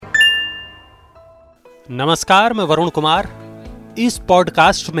नमस्कार, मैं वरुण कुमार। इस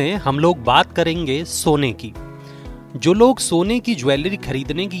पॉडकास्ट में हम लोग बात करेंगे सोने की। जो लोग सोने की ज्वेलरी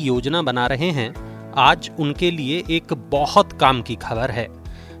खरीदने की योजना बना रहे हैं, आज उनके लिए एक बहुत काम की खबर है।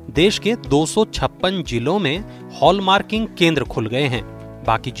 देश के 256 जिलों में हॉलमार्किंग केंद्र खुल गए हैं।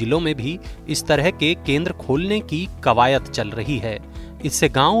 बाकी जिलों में भी इस तरह के केंद्र खोलने की कवायद चल रही है। इससे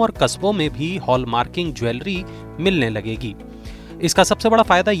गांव और कस्बों में भी हॉलमार्किंग ज्वेलरी मिलने लगेगी। इसका सबसे बड़ा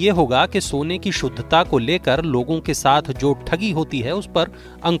फायदा ये होगा कि सोने की शुद्धता को लेकर लोगों के साथ जो ठगी होती है उस पर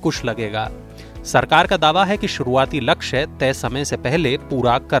अंकुश लगेगा। सरकार का दावा है कि शुरुआती लक्ष्य तय समय से पहले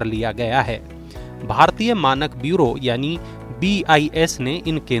पूरा कर लिया गया है। भारतीय मानक ब्यूरो यानी BIS ने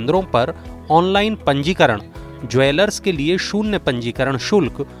इन केंद्रों पर ऑनलाइन पंजीकरण, ज्वेलर्स के लिए शून्य पंजीकरण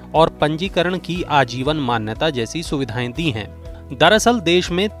शुल्क और पंजीकरण की आजीवन मान्यता जैसी सुविधाएं दी हैं। दरअसल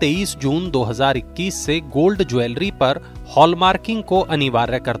देश में 23 जून 2021 से गोल्ड ज्वेलरी पर हॉलमार्किंग को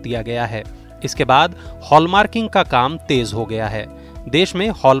अनिवार्य कर दिया गया है। इसके बाद हॉलमार्किंग का काम तेज हो गया है। देश में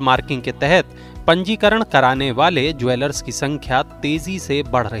हॉलमार्किंग के तहत पंजीकरण कराने वाले ज्वेलर्स की संख्या तेजी से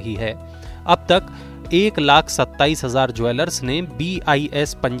बढ़ रही है। अब तक 1,27,000 ज्वेलर्स ने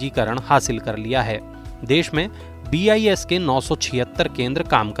BIS पंजीकरण हासिल कर लिया है। देश में BIS के 976 केंद्र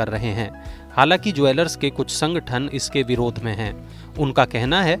काम कर रहे हैं। हालांकि ज्वेलर्स के कुछ संगठन इसके विरोध में हैं। उनका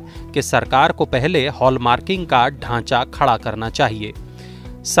कहना है कि सरकार को पहले हॉलमार्किंग का ढांचा खड़ा करना चाहिए।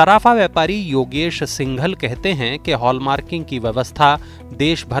 सराफा व्यापारी योगेश सिंघल कहते हैं कि हॉलमार्किंग की व्यवस्था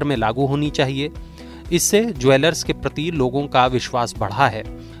देश भर में लागू होनी चाहिए। इससे ज्वेलर्स के प्रति लोगों का विश्वास बढ़ा है।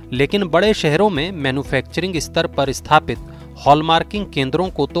 लेकिन बड़े शहरों में मैन्युफैक्चरिंग स्तर पर स्थापित हॉलमार्किंग केंद्रों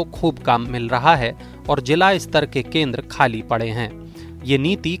को तो खूब काम मिल रहा है और जिला स्तर के केंद्र खाली पड़े हैं। ये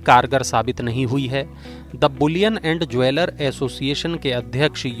नीति कारगर साबित नहीं हुई है। The Boolean and jeweller association के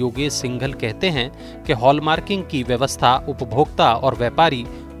अध्यक्ष योगेश सिंघल कहते हैं कि हॉलमार्किंग की व्यवस्था उपभोक्ता और व्यापारी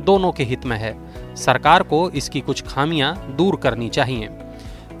दोनों के हित में है। सरकार को इसकी कुछ खामियां दूर करनी चाहिए।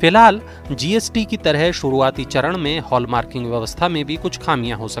 फिलहाल GST की तरह शुरुआती चरण में हॉलमार्किंग व्यवस्था में भी कुछ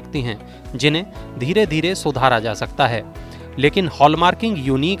खामियां हो सकती हैं, जिन्हें धीरे धीरे सुधारा जा सकता है। लेकिन हॉलमार्किंग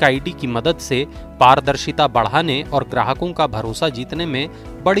यूनिक ID की मदद से पारदर्शिता बढ़ाने और ग्राहकों का भरोसा जीतने में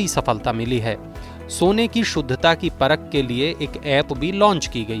बड़ी सफलता मिली है। सोने की शुद्धता की परख के लिए एक ऐप भी लॉन्च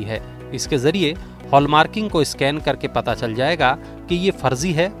की गई है। इसके जरिए हॉलमार्किंग को स्कैन करके पता चल जाएगा कि ये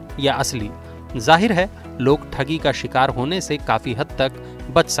फर्जी है या असली। जाहिर है, लोग ठगी का शिकार होने से काफी हद तक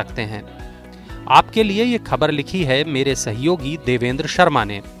बच सकते हैं। आपके लिए ये खबर लिखी है मेरे सहयोगी देवेंद्र शर्मा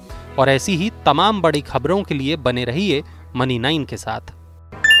ने। और ऐसी ही तमाम बड़ी खबरों के लिए बने रहिए मनी 9 के साथ।